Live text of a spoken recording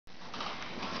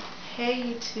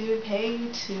Hey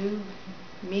YouTube,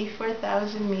 me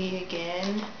 4000 me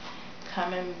again,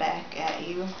 coming back at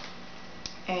you,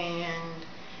 and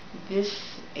this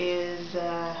is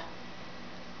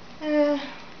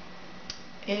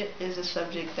it is a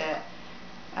subject that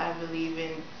I believe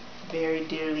in very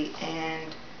dearly,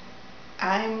 and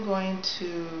I'm going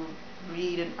to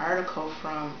read an article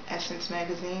from Essence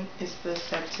magazine. It's the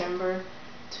September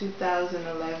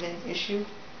 2011 issue,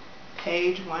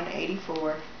 page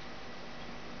 184.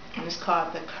 And it's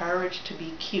called The Courage to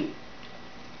Be Cute.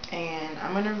 And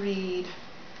I'm going to read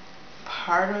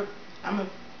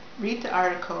the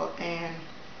article, and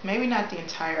maybe not the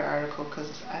entire article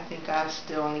because I think I'll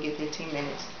still only get 15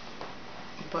 minutes.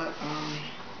 But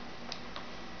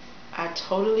I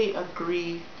totally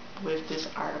agree with this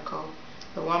article.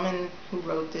 The woman who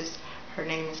wrote this, her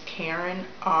name is Karen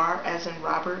R. as in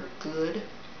Robert Good.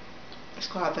 It's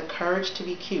called The Courage to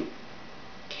Be Cute.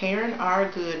 Karen R.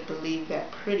 Good believed that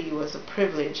pretty was a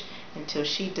privilege until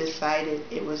she decided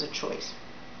it was a choice.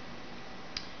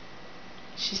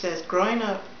 She says, growing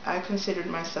up, I considered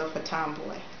myself a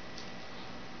tomboy.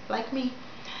 Like me.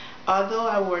 Although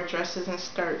I wore dresses and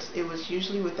skirts, it was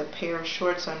usually with a pair of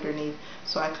shorts underneath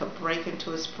so I could break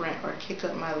into a sprint or kick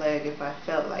up my leg if I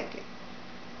felt like it.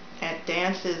 At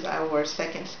dances, I wore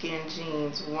second skin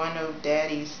jeans, one of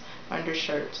Daddy's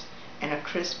undershirts, and a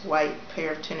crisp white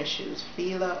pair of tennis shoes,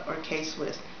 Fila or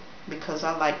K-Swiss, because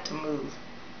I liked to move.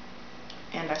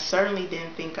 And I certainly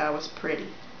didn't think I was pretty.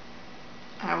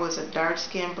 I was a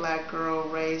dark-skinned black girl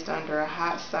raised under a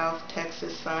hot South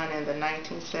Texas sun in the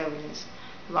 1970s.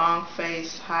 Long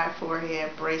face, high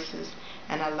forehead, braces,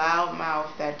 and a loud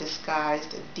mouth that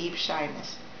disguised a deep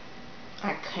shyness.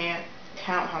 I can't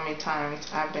count how many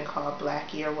times I've been called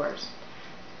Blackie or worse.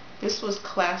 This was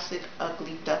classic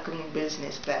ugly duckling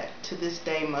business that to this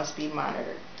day must be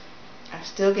monitored. I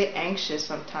still get anxious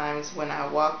sometimes when I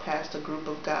walk past a group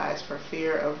of guys for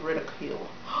fear of ridicule.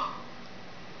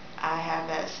 I have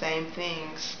that same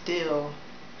thing still.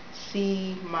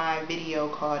 See my video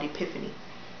called Epiphany.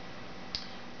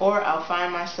 Or I'll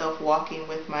find myself walking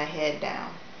with my head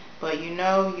down. But you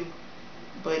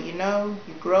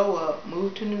grow up,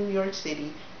 move to New York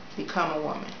City, become a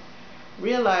woman.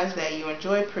 Realize that you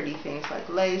enjoy pretty things like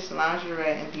lace,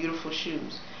 lingerie, and beautiful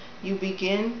shoes. You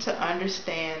begin to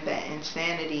understand that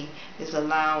insanity is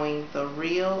allowing the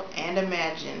real and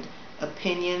imagined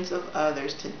opinions of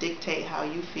others to dictate how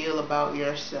you feel about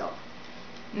yourself.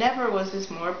 Never was this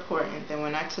more important than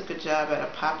when I took a job at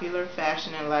a popular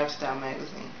fashion and lifestyle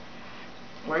magazine.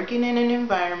 Working in an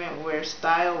environment where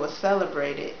style was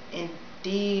celebrated,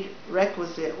 indeed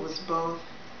requisite, was both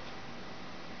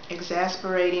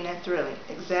exasperating and thrilling.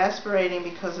 Exasperating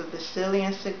because of the silly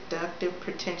and seductive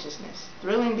pretentiousness.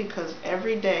 Thrilling because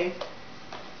every day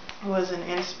was an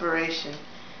inspiration.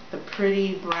 The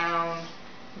pretty brown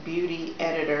beauty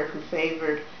editor who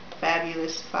favored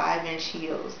fabulous 5-inch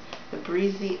heels. The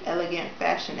breezy, elegant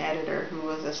fashion editor who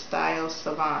was a style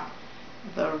savant.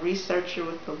 The researcher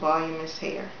with the voluminous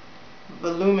hair.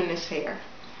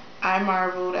 I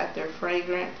marveled at their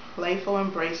fragrant, playful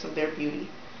embrace of their beauty.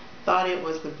 Thought it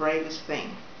was the bravest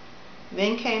thing.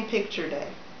 Then came picture day.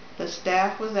 The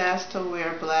staff was asked to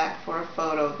wear black for a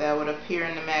photo that would appear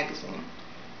in the magazine.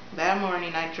 That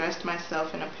morning I dressed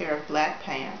myself in a pair of black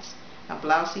pants, a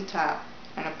blousey top,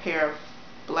 and a pair of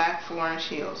black 4-inch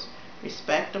heels.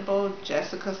 Respectable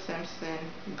Jessica Simpson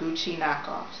Gucci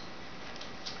knockoffs.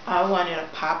 I wanted a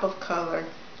pop of color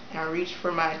and reached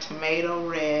for my tomato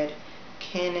red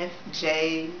Kenneth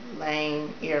J.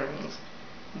 Lane earrings.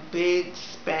 Big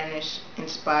Spanish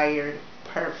inspired,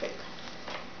 perfect.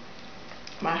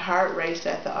 My heart raced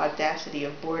at the audacity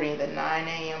of boarding the 9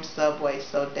 a.m. subway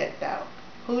so decked out.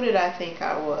 Who did I think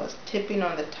I was? Tipping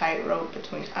on the tightrope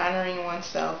between honoring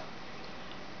oneself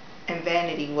and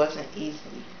vanity wasn't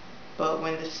easy. But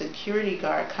when the security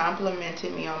guard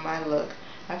complimented me on my look,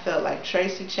 I felt like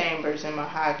Tracy Chambers in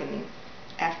Mahogany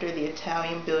after the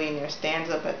Italian billionaire stands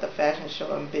up at the fashion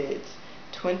show and bids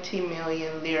 20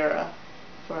 million lira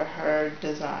for her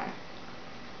design.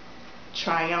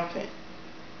 Triumphant.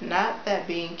 Not that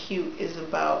being cute is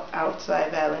about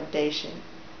outside validation.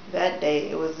 That day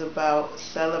it was about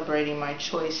celebrating my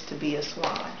choice to be a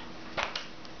swan.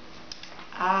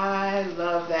 I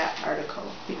love that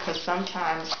article because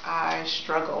sometimes I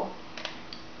struggle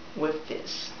with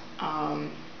this.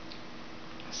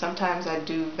 Sometimes I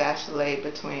do vacillate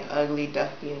between ugly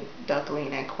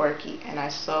duckling and quirky, and I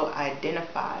so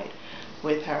identified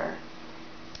with her.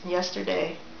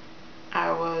 Yesterday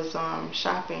I was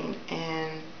shopping,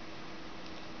 and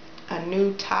a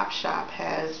new Topshop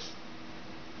has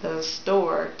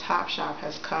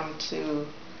come to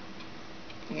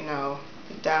you know,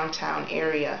 downtown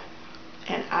area,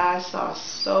 and I saw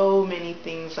so many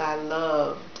things I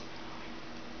loved,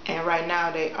 and right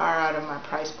now they are out of my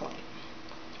price point.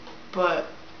 But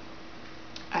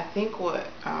I think what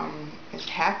is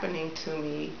happening to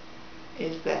me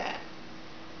is that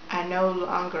I no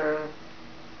longer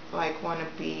like want to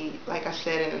be, like I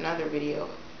said in another video,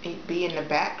 be in the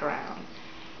background.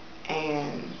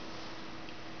 And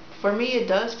for me, it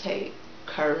does take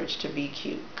courage to be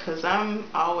cute, because I'm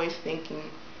always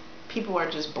thinking people are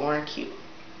just born cute.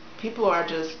 People are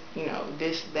just, you know,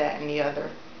 this, that, and the other.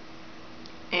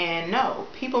 And no,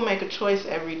 people make a choice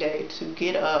every day to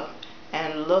get up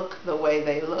and look the way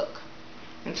they look.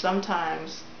 And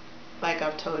sometimes, like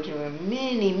I've told you in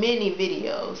many, many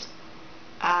videos,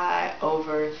 I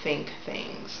overthink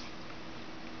things.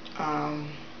 I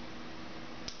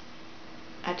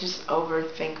just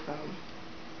overthink them.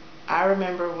 I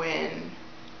remember when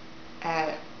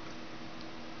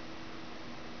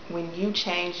you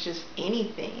change just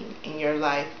anything in your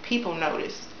life, people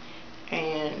notice.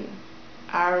 And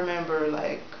I remember,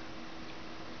 like,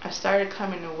 I started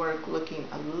coming to work looking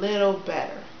a little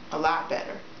better, a lot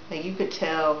better. Like, you could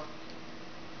tell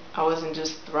I wasn't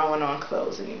just throwing on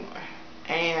clothes anymore.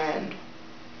 And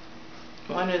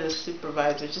one of the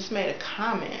supervisors just made a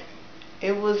comment.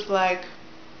 It was like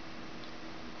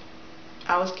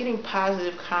I was getting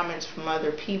positive comments from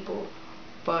other people,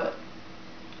 but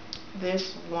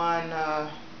this one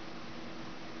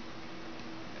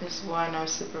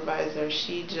supervisor,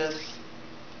 she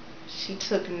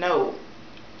took note,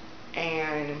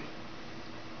 and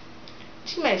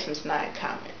she made some snide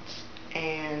comments,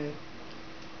 and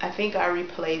I think I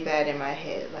replayed that in my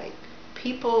head. Like,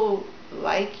 people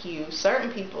like you,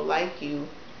 certain people like you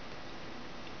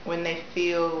when they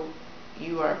feel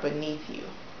you are beneath you.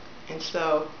 And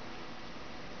so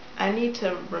I need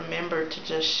to remember to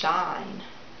just shine.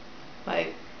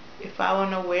 Like, if I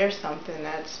want to wear something,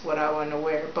 that's what I want to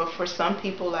wear. But for some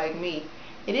people like me,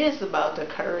 it is about the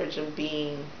courage of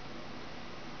being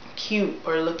cute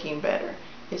or looking better.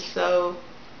 It's so,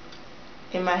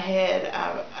 in my head,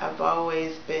 I've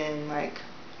always been like,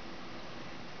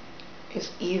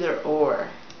 it's either or.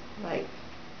 Like,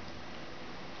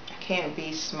 I can't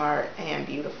be smart and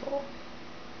beautiful.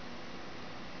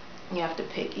 You have to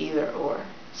pick either or.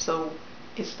 So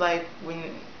it's like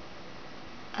when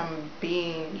I'm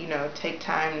being, you know, take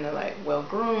time to, like, well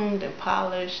groomed and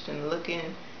polished and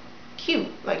looking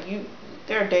cute. Like,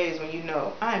 there are days when you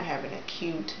know I'm having a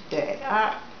cute day.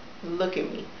 Look at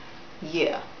me.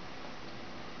 Yeah.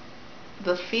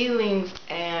 The feelings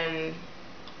and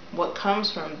what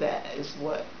comes from that is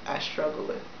what I struggle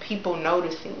with. People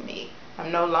noticing me.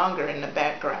 I'm no longer in the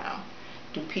background.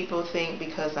 Do people think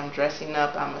because I'm dressing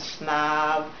up I'm a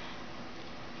snob?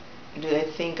 Do they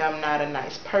think I'm not a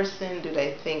nice person? Do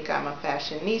they think I'm a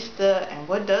fashionista? And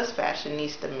what does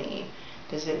fashionista mean?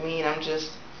 Does it mean I'm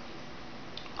just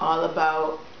all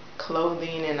about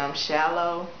clothing and I'm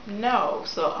shallow? No.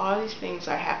 So all these things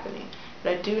are happening.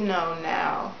 But I do know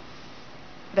now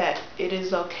that it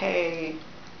is okay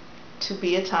to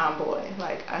be a tomboy.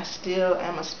 Like, I still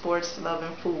am a sports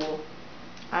loving fool.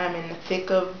 I am in the thick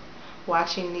of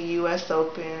watching the US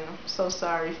Open. I'm so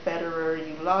sorry, Federer,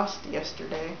 you lost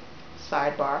yesterday.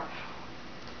 Sidebar.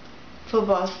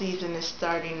 Football season is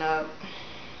starting up.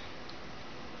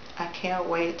 I can't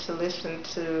wait to listen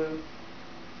to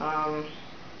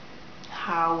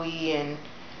Howie and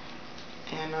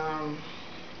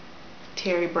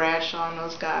Terry Bradshaw and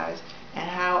those guys, and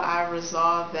how I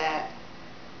resolve that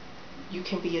you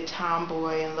can be a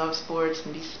tomboy and love sports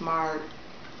and be smart,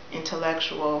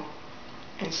 intellectual,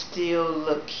 and still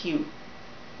look cute.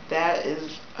 That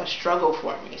is a struggle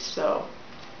for me. So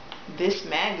this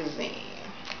magazine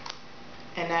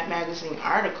and that magazine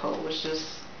article was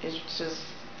just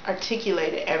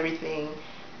articulated everything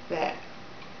that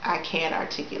I can't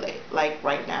articulate. Like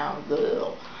right now,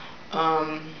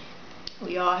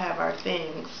 we all have our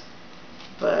things,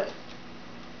 but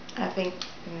I think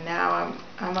now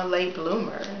I'm a late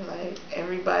bloomer. Like,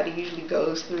 everybody usually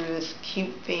goes through this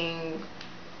cute thing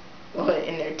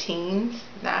in their teens,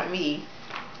 not me.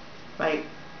 Like,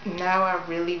 now I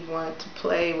really want to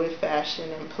play with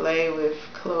fashion and play with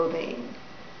clothing,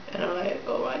 and I'm like,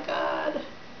 oh my God,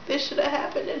 this should have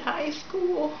happened in high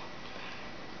school,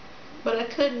 but I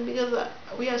couldn't because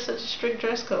we had such a strict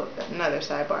dress code. Another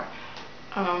sidebar.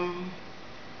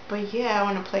 But yeah, I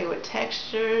want to play with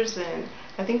textures, and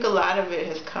I think a lot of it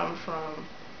has come from,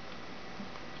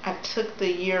 I took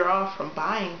the year off from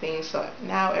buying things, so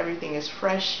now everything is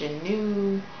fresh and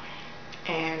new,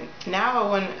 and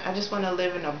now I just want to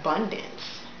live in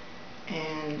abundance.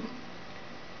 And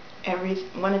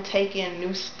want to take in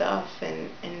new stuff and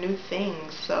new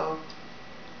things. So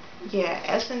yeah,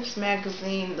 Essence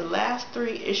magazine, the last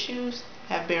 3 issues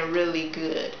have been really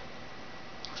good.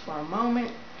 For a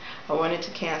moment I wanted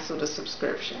to cancel the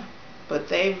subscription, but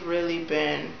they've really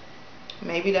been,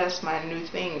 maybe that's my new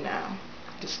thing now,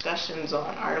 discussions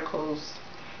on articles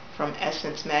from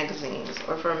Essence magazines,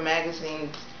 or from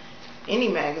magazines, any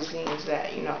magazines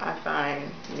that, you know, I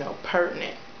find, you know,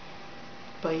 pertinent.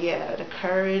 But yeah, the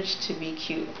Courage to Be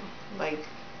Cute, like,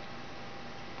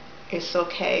 it's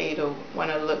okay to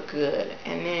want to look good,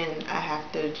 and then I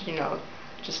have to, you know,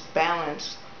 just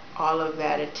balance all of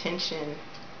that attention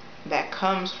that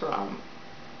comes from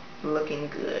looking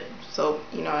good. So,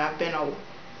 you know, I've been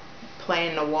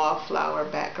playing the wallflower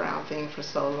background thing for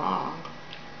so long.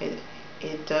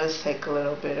 It does take a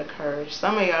little bit of courage.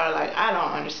 Some of y'all are like, I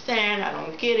don't understand, I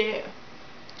don't get it.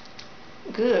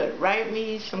 Good. Write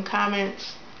me some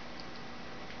comments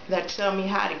that tell me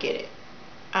how to get it.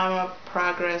 I'm a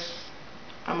progress.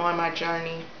 I'm on my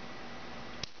journey.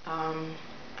 I'm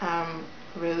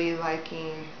really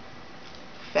liking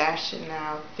fashion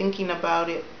now. Thinking about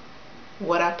it,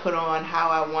 what I put on, how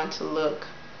I want to look.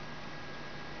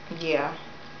 Yeah.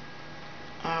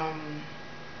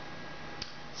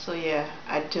 So yeah,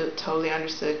 I totally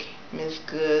understood Miss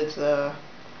Good's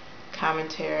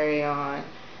commentary on,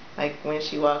 like, when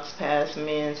she walks past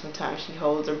men, sometimes she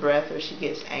holds her breath or she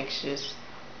gets anxious.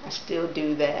 I still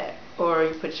do that. Or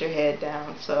you put your head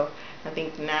down. So I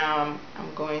think now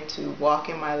I'm going to walk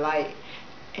in my light,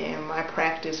 and my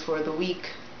practice for the week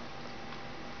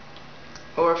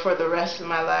or for the rest of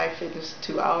my life is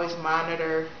to always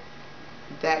monitor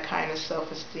that kind of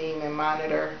self-esteem, and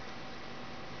monitor,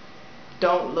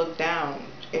 don't look down.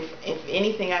 If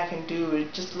anything I can do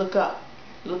is just look up.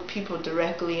 Look people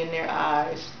directly in their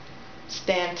eyes.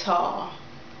 Stand tall.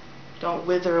 Don't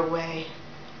wither away.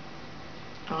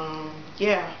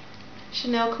 Yeah.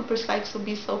 Chanel Cooper Sykes will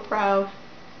be so proud.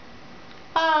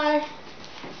 Bye.